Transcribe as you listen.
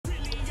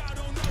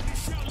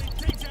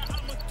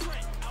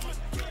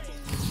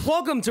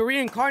Welcome to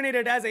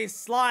Reincarnated as a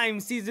Slime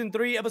Season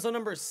 3, Episode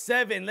number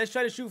 7. Let's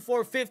try to shoot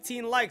for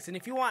 15 likes. And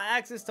if you want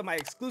access to my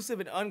exclusive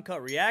and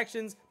uncut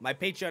reactions, my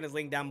Patreon is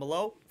linked down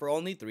below for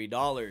only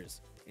 $3.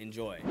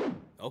 Enjoy.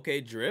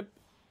 Okay, drip.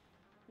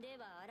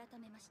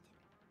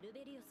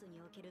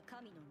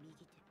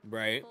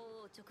 Right.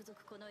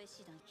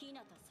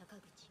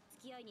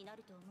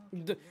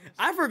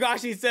 I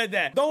forgot she said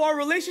that. Though our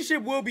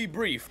relationship will be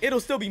brief, it'll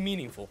still be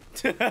meaningful.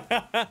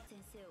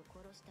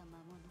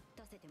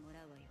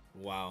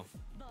 Wow.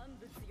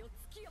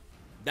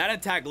 That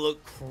attack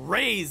looked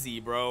crazy,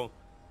 bro.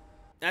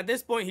 At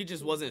this point, he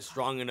just wasn't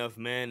strong enough,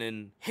 man.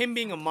 And him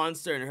being a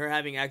monster and her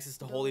having access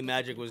to holy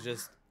magic was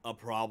just a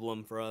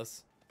problem for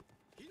us.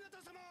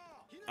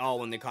 Oh,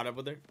 when they caught up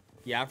with her?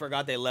 Yeah, I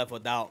forgot they left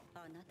without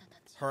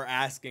her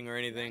asking or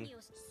anything.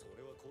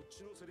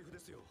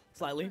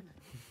 Slightly.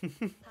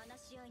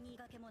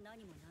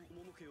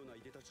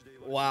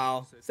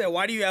 Wow. Say,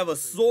 why do you have a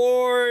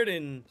sword?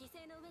 And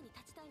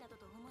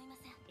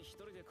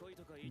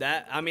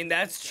that, I mean,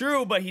 that's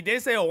true, but he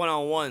did say a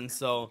one-on-one,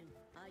 so.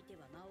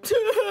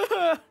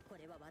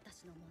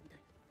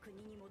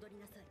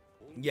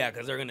 Yeah,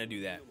 because they're gonna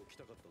do that.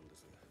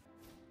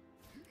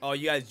 Oh,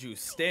 you guys drew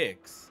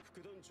sticks.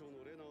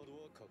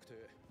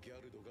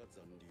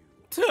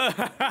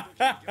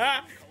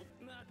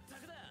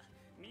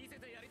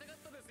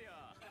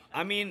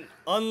 I mean,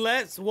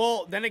 unless,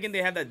 well, then again,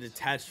 they have that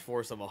detached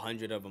force of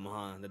 100 of them,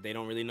 huh? That they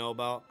don't really know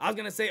about. I was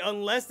gonna say,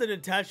 unless the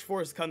detached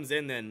force comes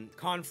in, then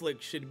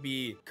conflict should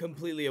be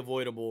completely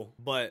avoidable.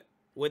 But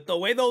with the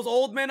way those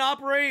old men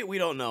operate, we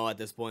don't know at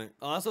this point.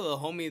 Also, the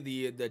homie,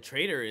 the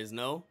traitor is,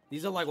 no?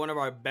 These are like one of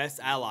our best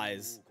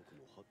allies.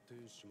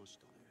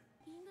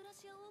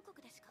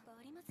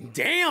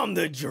 Damn,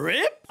 the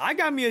drip? I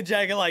got me a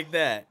jacket like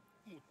that.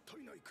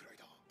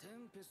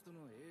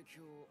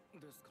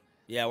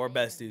 Yeah, we're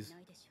besties.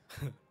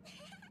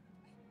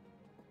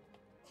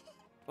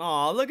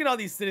 Aw, look at all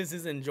these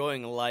citizens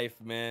enjoying life,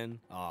 man.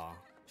 Aw,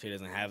 she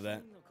doesn't have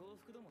that.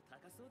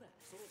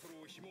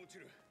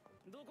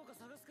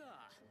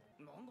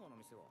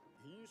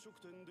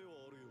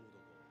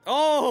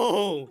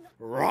 Oh,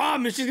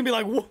 ramen. She's gonna be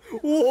like,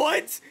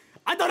 what?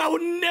 I thought I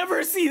would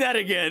never see that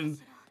again.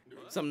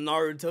 Some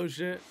Naruto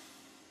shit.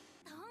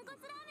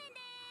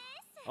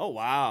 Oh,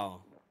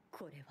 wow.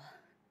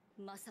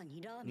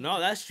 No,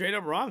 that's straight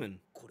up ramen.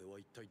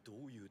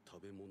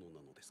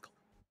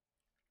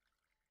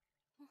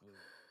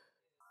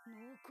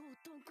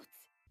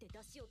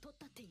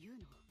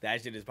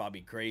 That shit is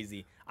probably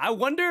crazy. I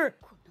wonder,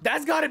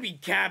 that's gotta be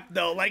capped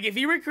though. Like if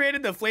he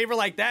recreated the flavor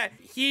like that,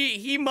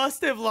 he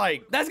must have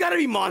like, that's gotta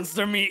be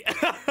monster meat.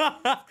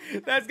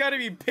 That's gotta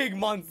be pig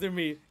monster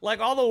meat. Like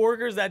all the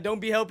workers that don't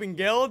be helping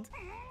guild,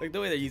 like the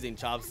way they're using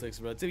chopsticks,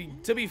 bro.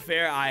 To be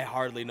fair, I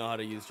hardly know how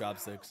to use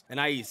chopsticks, and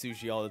I eat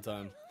sushi all the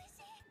time.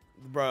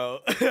 Bro,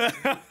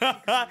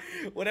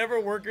 whenever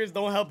workers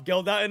don't help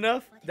guild out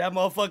enough, that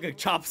motherfucker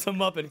chops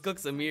them up and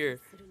cooks them here.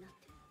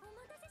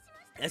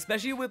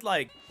 Especially with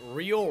like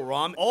real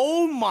ramen.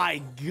 Oh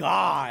my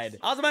god.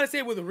 I was about to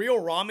say with real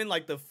ramen,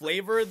 like the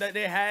flavor that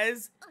it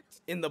has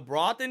in the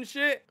broth and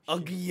shit. A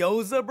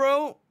gyoza,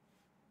 bro.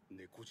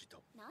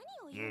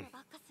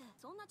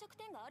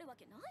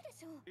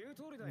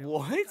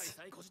 What?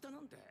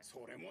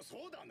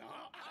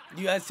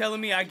 You guys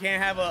telling me I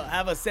can't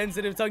have a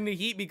sensitive tongue to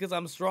heat because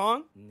I'm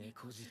strong?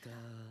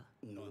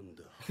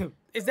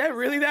 Is that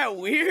really that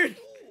weird?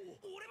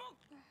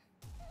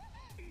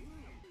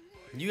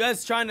 You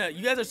guys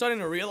are starting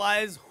to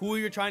realize who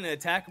you're trying to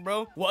attack,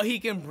 bro? What he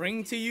can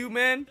bring to you,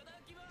 man?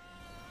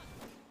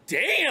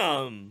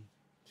 Damn!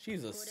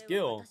 She's a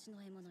skill.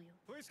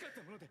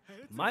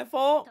 My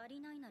fault?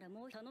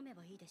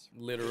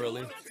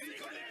 Literally.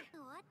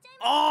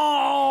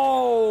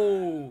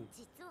 Oh!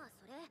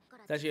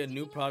 It's actually a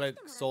new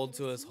product sold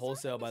to us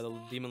wholesale by the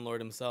Demon Lord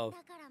himself.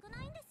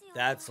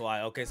 That's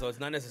why. Okay, so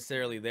it's not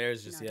necessarily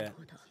theirs just yet.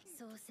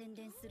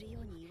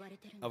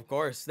 Of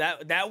course.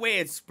 That way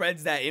it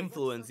spreads that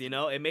influence, you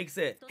know? It makes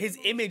it... His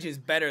image is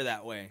better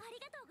that way.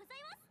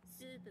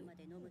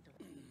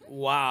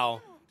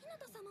 Wow.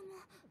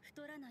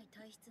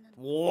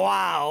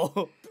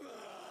 Wow.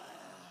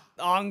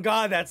 On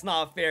God, that's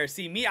not fair.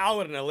 See, me, I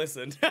wouldn't have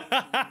listened.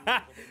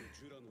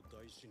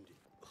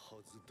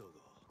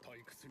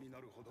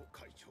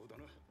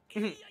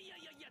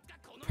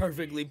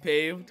 Perfectly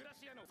paved.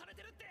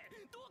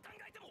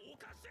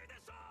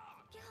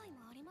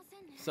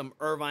 Some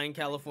Irvine,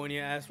 California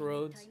ass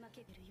roads.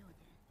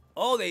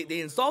 Oh,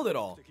 they installed it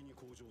all.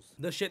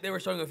 The shit they were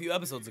showing a few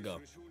episodes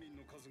ago.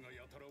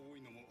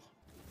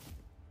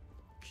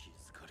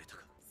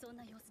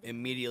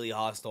 Immediately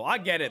hostile. I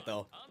get it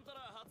though.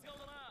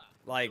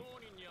 Like,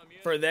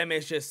 for them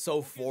it's just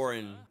so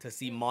foreign to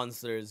see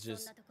monsters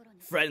just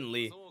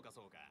friendly,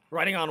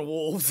 riding on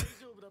wolves.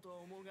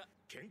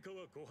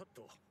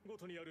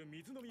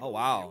 Oh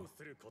wow.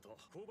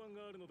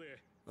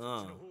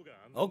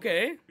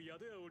 Okay.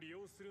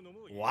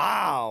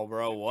 Wow,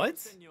 bro, what?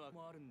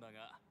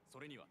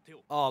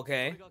 Oh,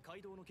 okay.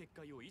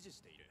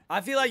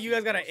 I feel like you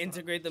guys gotta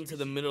integrate them to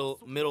the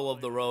middle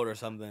of the road or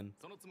something.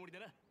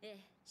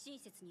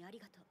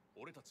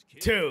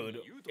 Dude,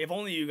 if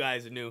only you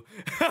guys knew.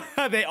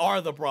 They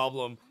are the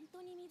problem.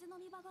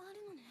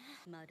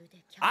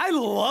 I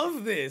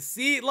love this.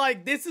 See,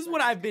 like, this is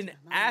what I've been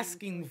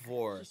asking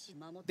for.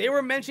 They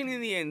were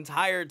mentioning the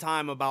entire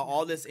time about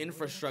all this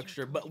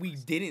infrastructure, but we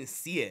didn't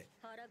see it.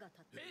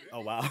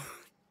 Oh, wow.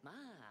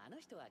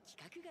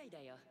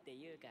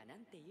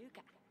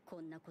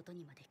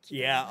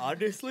 Yeah,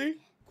 honestly,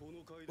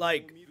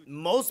 like,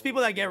 most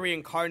people that get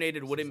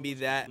reincarnated wouldn't be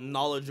that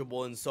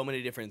knowledgeable in so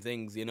many different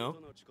things, you know?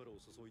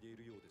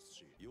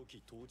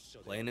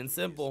 Plain and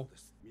simple.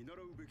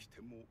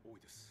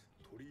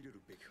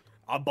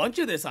 A bunch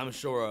of this, I'm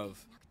sure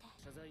of.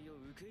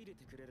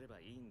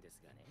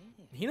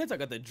 Hinata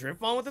got the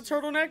drip on with the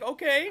turtleneck?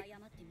 Okay.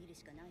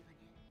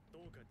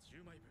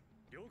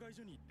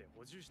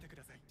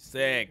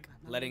 Sick.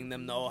 Letting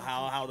them know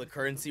how the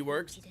currency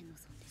works.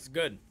 It's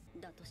good.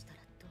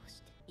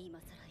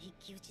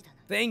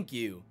 Thank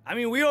you. I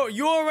mean,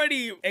 you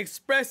already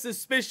expressed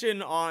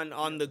suspicion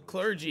on the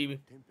clergy.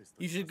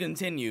 You should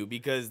continue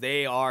because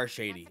they are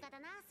shady.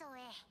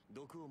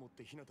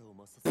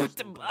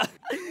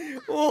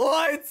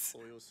 What?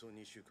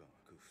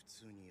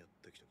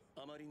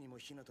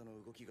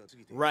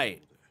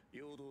 Right.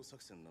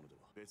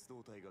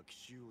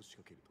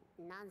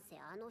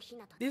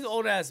 These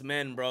old ass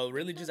men, bro,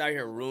 really just out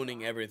here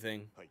ruining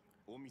everything.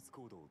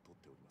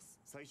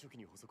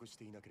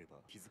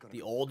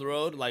 The old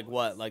road? Like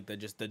what? Like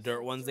just the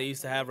dirt ones they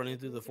used to have running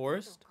through the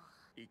forest?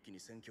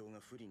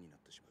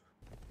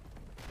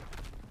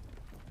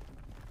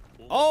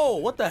 Oh,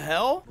 what the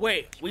hell?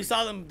 Wait, we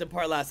saw them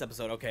depart last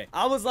episode. Okay.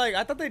 I was like,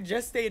 I thought they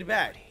just stayed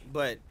back,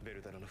 but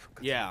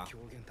yeah.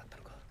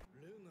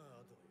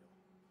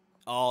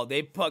 Oh,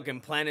 they fucking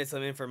planted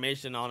some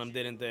information on them,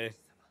 didn't they?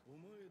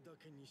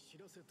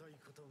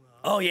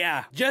 Oh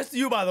yeah, just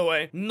you, by the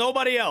way.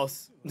 Nobody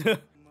else.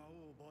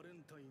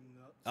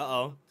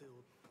 Uh-oh.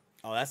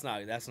 Oh, that's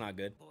not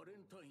good.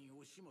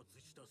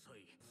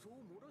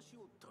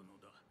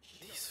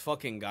 These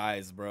fucking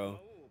guys, bro.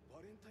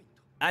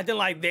 Acting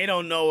like they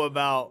don't know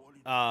about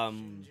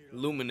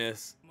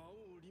Luminous.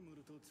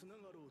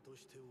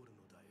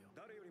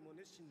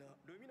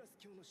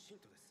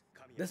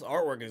 This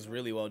artwork is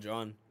really well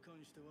drawn.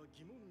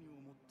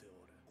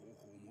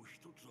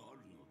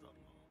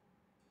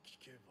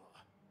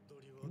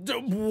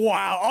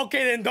 Wow.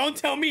 Okay, then don't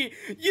tell me.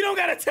 You don't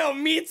gotta tell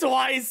me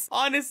twice.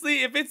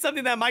 Honestly, if it's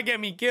something that might get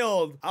me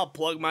killed, I'll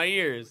plug my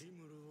ears.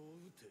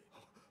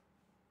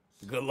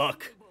 Good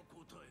luck.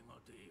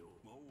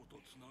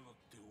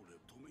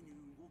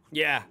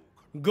 Yeah.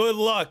 Good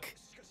luck.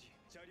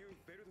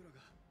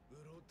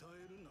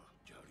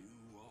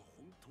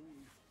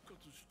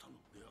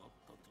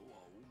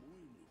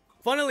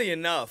 Funnily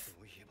enough,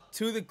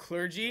 to the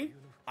clergy,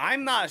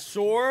 I'm not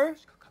sure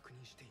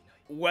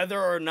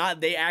whether or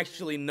not they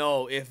actually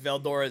know if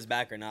Veldora is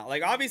back or not.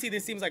 Like, obviously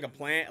this seems like a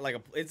plan,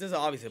 it's just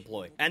obviously a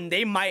ploy. And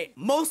they might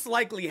most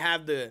likely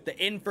have the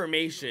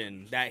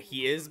information that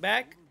he is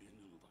back,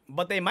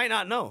 but they might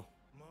not know.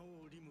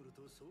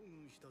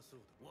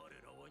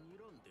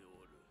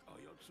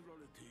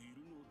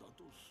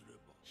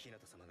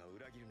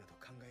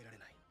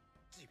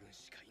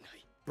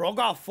 Bro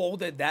got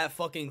folded that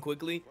fucking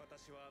quickly.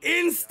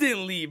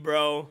 Instantly,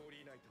 bro.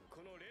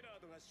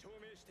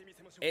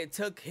 It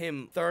took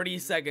him 30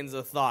 seconds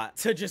of thought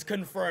to just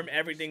confirm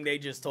everything they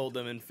just told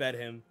him and fed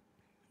him.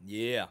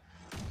 Yeah.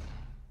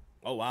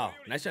 Oh, wow.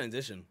 Nice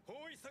transition.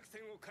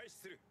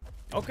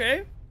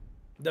 Okay.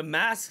 The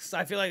masks,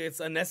 I feel like it's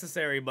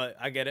unnecessary, but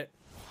I get it.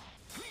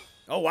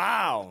 Oh,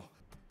 wow.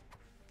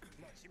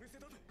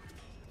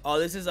 Oh,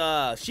 this is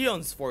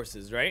Shion's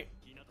forces, right?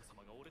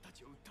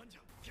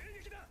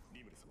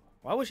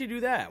 Why would she do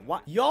that?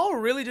 Why? Y'all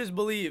really just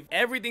believe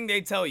everything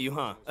they tell you,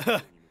 huh?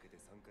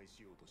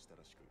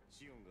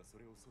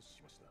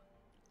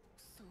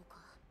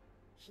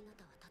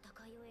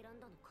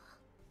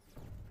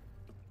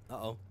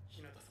 Uh-oh.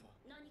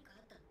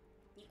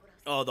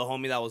 Oh, the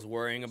homie that was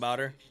worrying about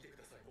her.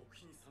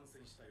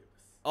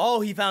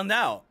 Oh, he found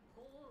out.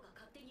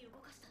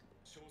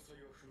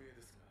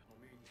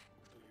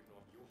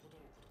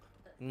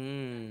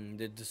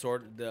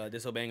 The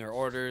disobeying her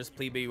orders.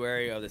 Please be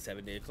wary of the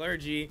 7-day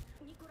clergy.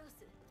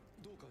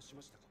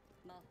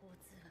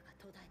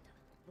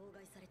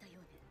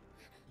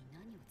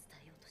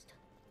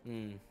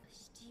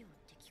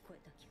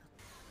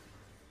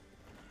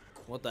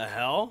 What the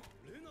hell?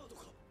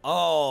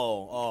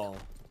 Oh.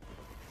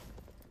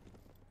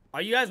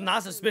 Are you guys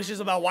not suspicious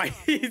about why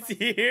he's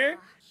here?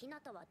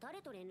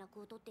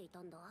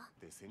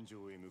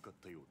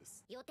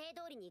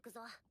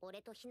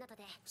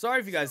 Sorry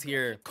if you guys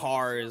hear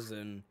cars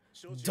and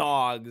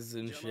dogs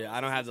and shit.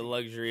 I don't have the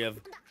luxury of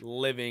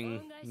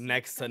living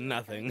next to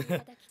nothing.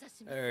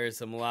 There's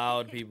some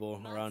loud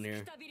people around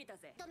here.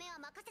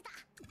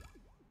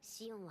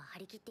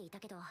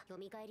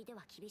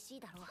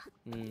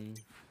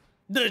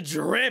 The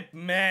drip,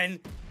 man.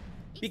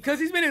 Because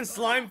he's been in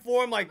slime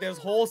form like this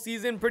whole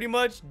season pretty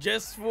much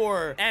just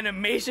for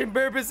animation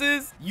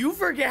purposes, you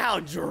forget how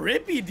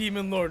drippy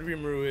Demon Lord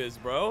Rimuru is,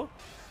 bro.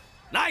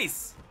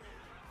 Nice.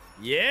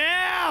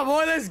 Yeah,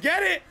 boy, let's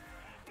get it.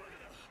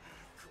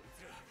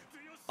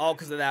 Oh,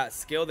 because of that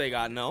skill they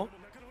got, no?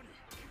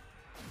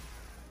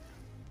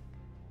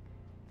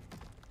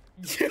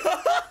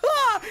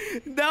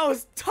 That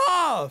was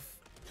tough.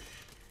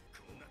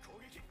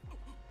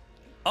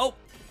 Oh,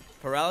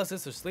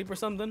 paralysis or sleep or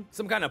something.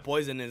 Some kind of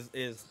poison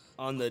is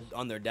on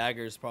their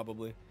daggers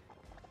probably.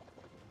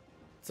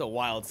 It's a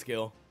wild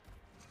skill.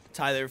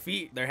 Tie their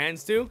feet, their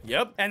hands too.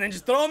 Yep. And then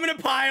just throw them in a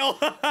pile.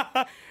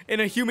 In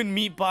a human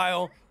meat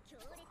pile.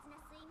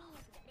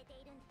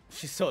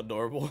 She's so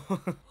adorable.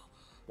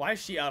 Why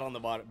is she out on the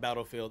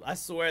battlefield? I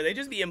swear, they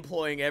just be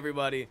employing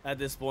everybody at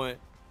this point.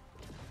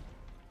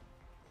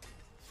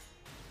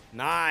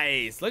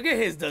 Nice. Look at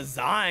his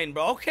design,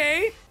 bro.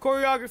 Okay.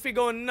 Choreography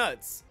going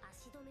nuts.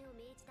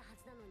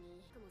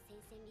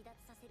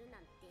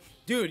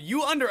 Dude,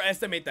 you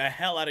underestimate the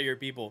hell out of your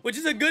people, which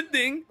is a good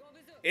thing.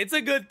 It's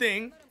a good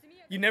thing.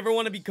 You never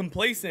want to be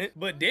complacent,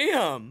 but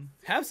damn,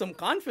 have some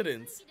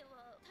confidence.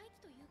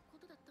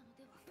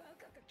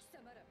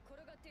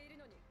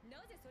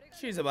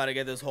 She's about to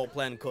get this whole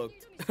plan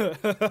cooked.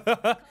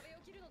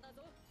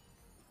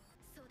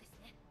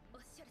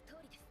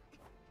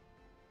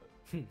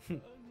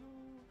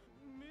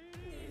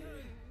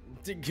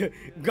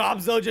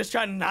 Gobzo just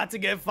trying not to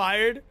get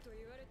fired.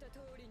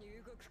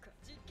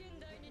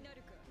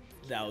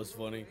 That was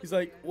funny. He's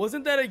like,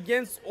 wasn't that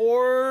against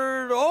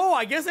or... Oh,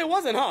 I guess it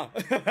wasn't, huh?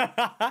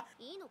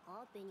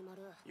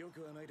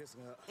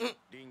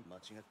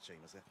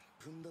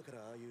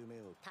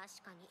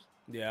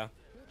 Yeah.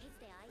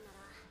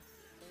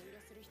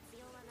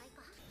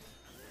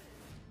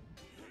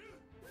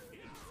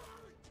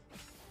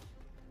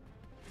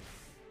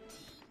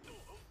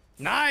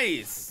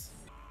 Nice.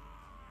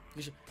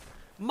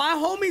 My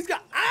homies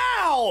got,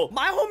 ow!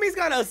 My homies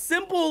got a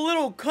simple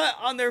little cut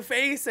on their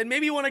face and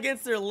maybe one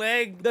against their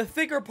leg, the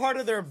thicker part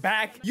of their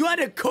back. You had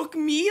to cook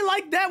me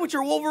like that with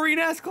your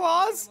Wolverine-ass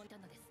claws?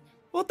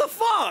 What the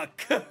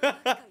fuck?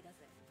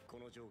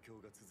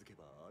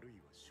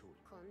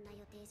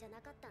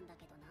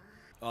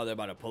 Oh, they're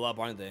about to pull up,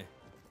 aren't they?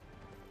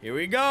 Here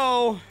we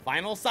go.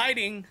 Final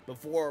sighting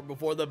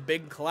before the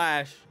big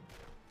clash.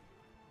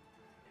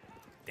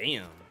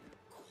 Damn.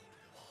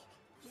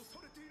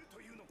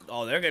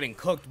 Oh, they're getting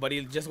cooked,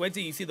 buddy. Just wait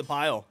till you see the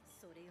pile.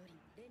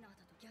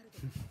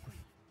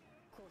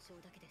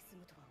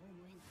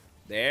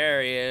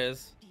 There he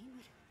is.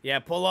 Yeah,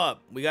 pull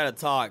up. We gotta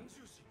talk.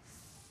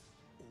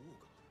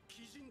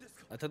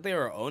 I thought they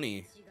were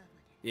Oni.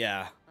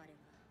 Yeah.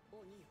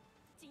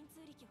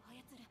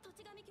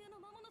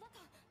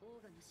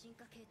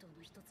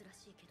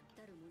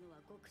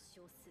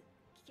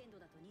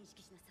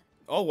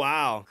 Oh,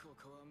 wow.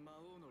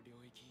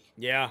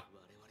 Yeah.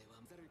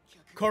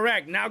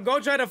 Correct. Now go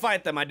try to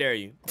fight them. I dare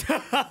you.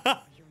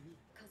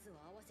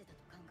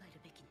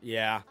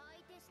 Yeah.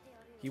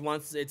 He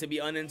wants it to be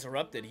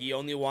uninterrupted. He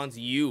only wants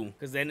you.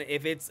 Because then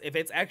if it's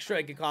extra,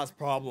 it could cause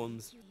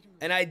problems.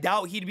 And I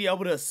doubt he'd be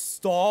able to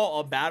stall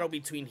a battle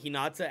between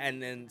Hinata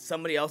and then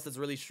somebody else that's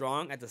really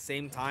strong at the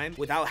same time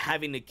without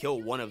having to kill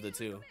one of the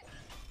two.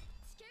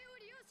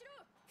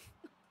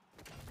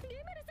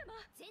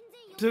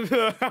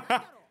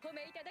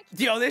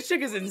 Yo, this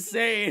chick is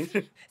insane.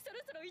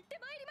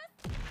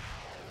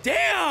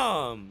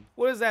 Damn!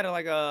 What is that,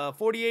 like a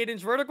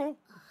 48-inch vertical?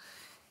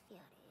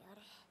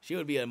 She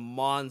would be a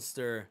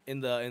monster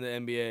in the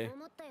NBA.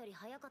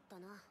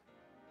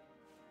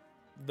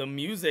 The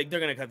music, they're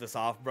gonna cut this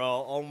off,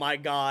 bro. Oh my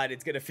god,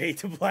 it's gonna fade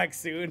to black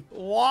soon.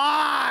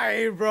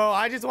 Why, bro?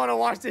 I just want to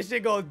watch this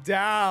shit go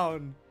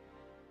down.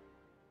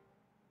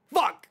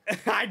 Fuck!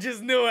 I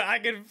just knew it. I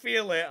could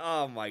feel it.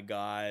 Oh my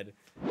god.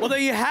 Well, there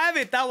you have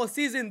it. That was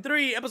season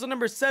 3, episode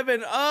number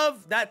 7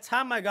 of That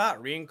Time I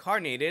Got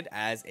Reincarnated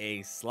as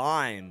a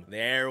Slime.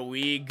 There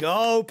we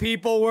go,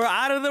 people. We're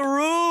out of the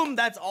room.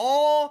 That's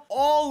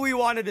all we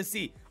wanted to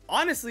see.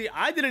 Honestly,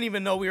 I didn't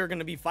even know we were going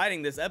to be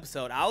fighting this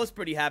episode. I was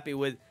pretty happy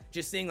with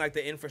just seeing like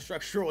the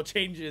infrastructural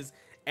changes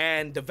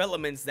and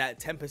developments that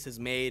Tempest has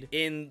made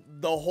in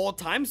the whole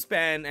time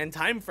span and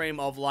time frame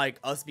of like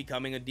us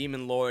becoming a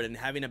demon lord and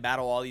having to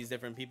battle all these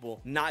different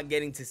people, not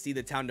getting to see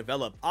the town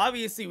develop.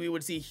 Obviously, we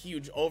would see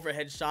huge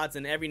overhead shots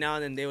and every now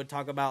and then they would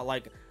talk about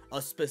like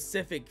a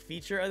specific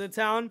feature of the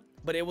town,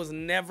 but it was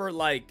never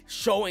like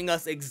showing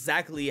us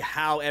exactly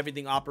how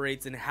everything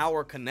operates and how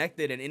we're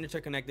connected and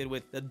interconnected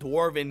with the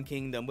Dwarven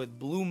Kingdom, with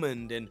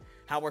Bloomund, and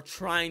how we're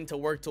trying to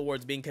work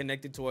towards being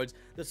connected towards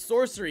the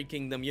Sorcery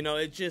Kingdom. You know,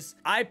 it's just,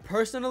 I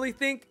personally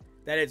think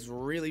that it's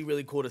really,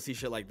 really cool to see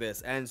shit like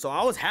this. And so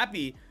I was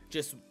happy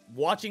just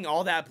watching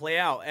all that play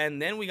out. And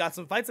then we got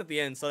some fights at the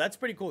end, so that's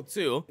pretty cool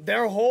too.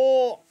 Their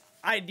whole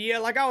idea,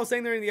 like I was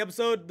saying during the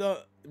episode,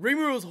 the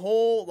Rimuru's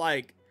whole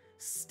like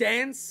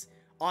stance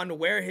on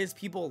where his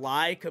people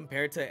lie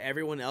compared to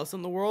everyone else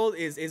in the world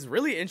is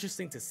really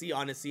interesting to see,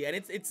 honestly. And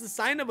it's a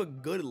sign of a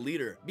good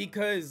leader,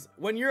 because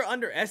when you're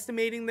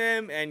underestimating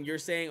them and you're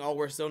saying, oh,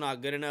 we're still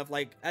not good enough,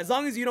 like, as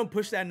long as you don't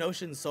push that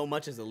notion so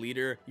much as a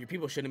leader, your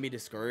people shouldn't be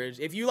discouraged.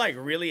 If you like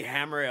really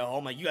hammer it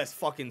home, like, you guys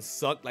fucking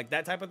suck, like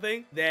that type of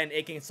thing, then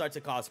it can start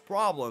to cause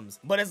problems.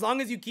 But as long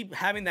as you keep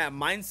having that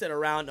mindset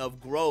around of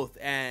growth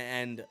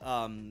and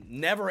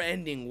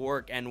never-ending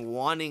work and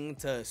wanting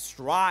to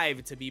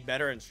strive to be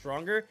better and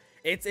stronger,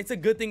 it's a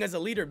good thing as a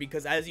leader,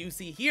 because as you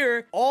see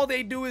here, all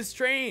they do is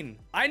train.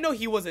 I know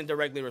he wasn't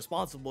directly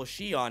responsible,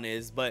 Shion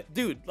is, but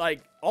dude,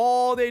 like,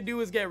 all they do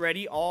is get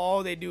ready,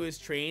 all they do is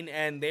train,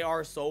 and they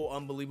are so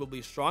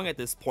unbelievably strong at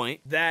this point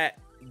that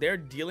they're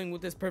dealing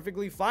with this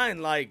perfectly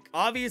fine. Like,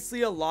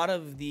 obviously a lot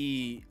of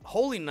the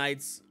Holy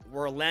Knights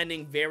were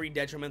landing very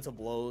detrimental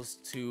blows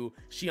to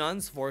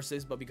Shion's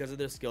forces, but because of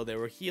their skill, they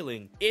were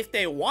healing. If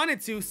they wanted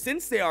to,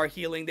 since they are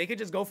healing, they could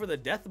just go for the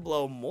death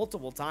blow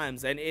multiple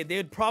times, and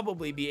they'd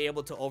probably be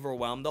able to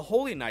overwhelm the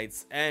Holy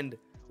Knights. And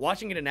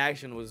watching it in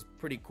action was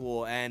pretty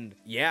cool. And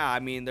yeah, I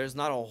mean, there's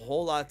not a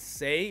whole lot to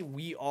say.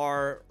 We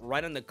are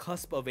right on the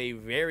cusp of a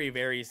very,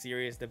 very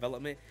serious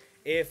development.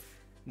 If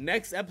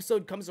next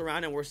episode comes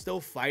around and we're still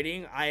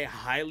fighting, I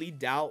highly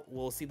doubt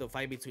we'll see the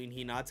fight between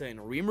Hinata and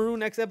Rimuru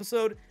next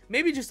episode.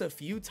 Maybe just a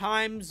few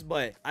times,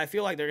 but I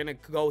feel like they're gonna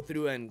go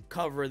through and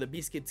cover the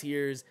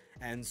Biscuiteers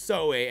and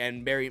Soe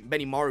and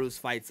Benimaru's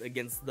fights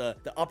against the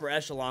upper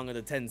echelon of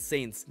the 10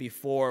 Saints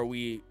before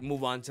we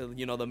move on to,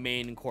 you know, the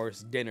main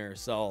course dinner.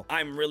 So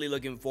I'm really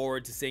looking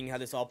forward to seeing how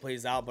this all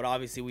plays out, but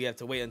obviously we have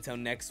to wait until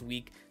next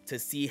week to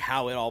see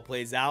how it all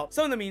plays out.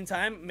 So in the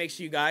meantime, make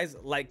sure you guys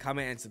like,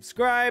 comment, and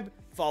subscribe.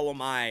 Follow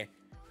my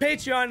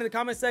Patreon in the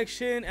comment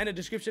section and the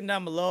description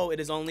down below.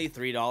 It is only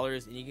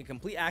 $3 and you get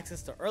complete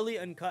access to early,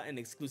 uncut, and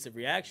exclusive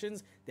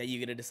reactions that you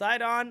get to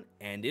decide on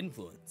and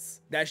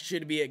influence. That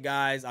should be it,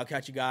 guys. I'll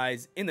catch you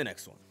guys in the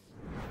next one.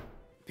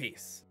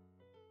 Peace.